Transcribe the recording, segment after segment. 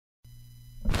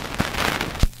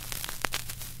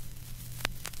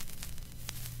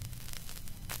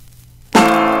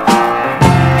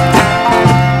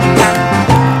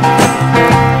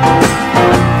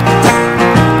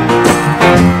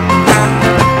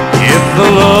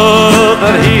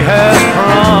that he has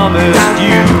promised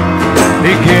you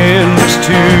begins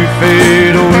to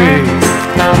fade away,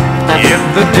 if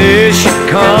the day should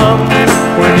come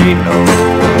when he no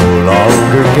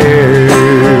longer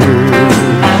cares,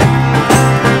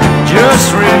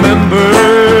 just remember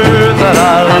that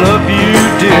I love you,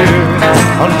 dear,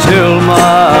 until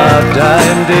my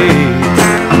dying day.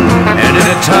 And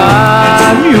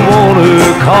anytime you want to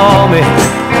call me,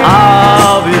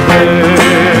 I'll be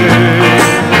there.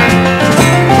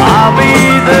 I'll be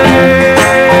there.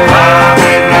 I'll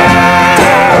be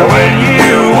there when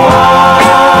you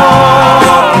want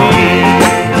me.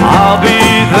 I'll be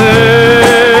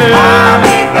there. I'll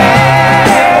be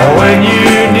there when you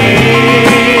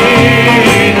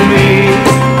need me.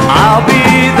 I'll be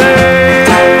there.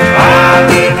 I'll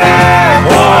be there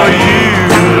for you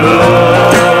to love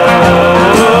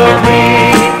me.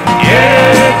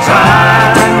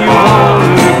 Anytime you want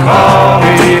to call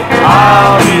me,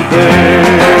 I'll be there.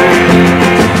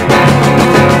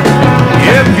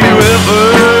 If you ever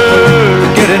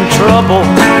get in trouble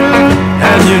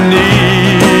and you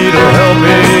need a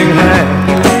helping hand,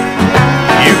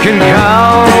 you can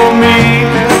count on me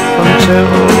until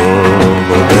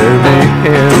the very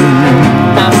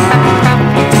end.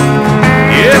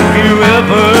 If you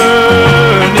ever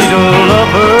need a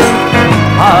lover,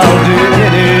 I'll do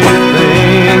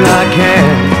anything I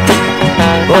can,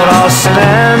 but I'll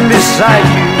stand beside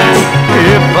you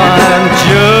if I'm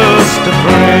just a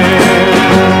friend.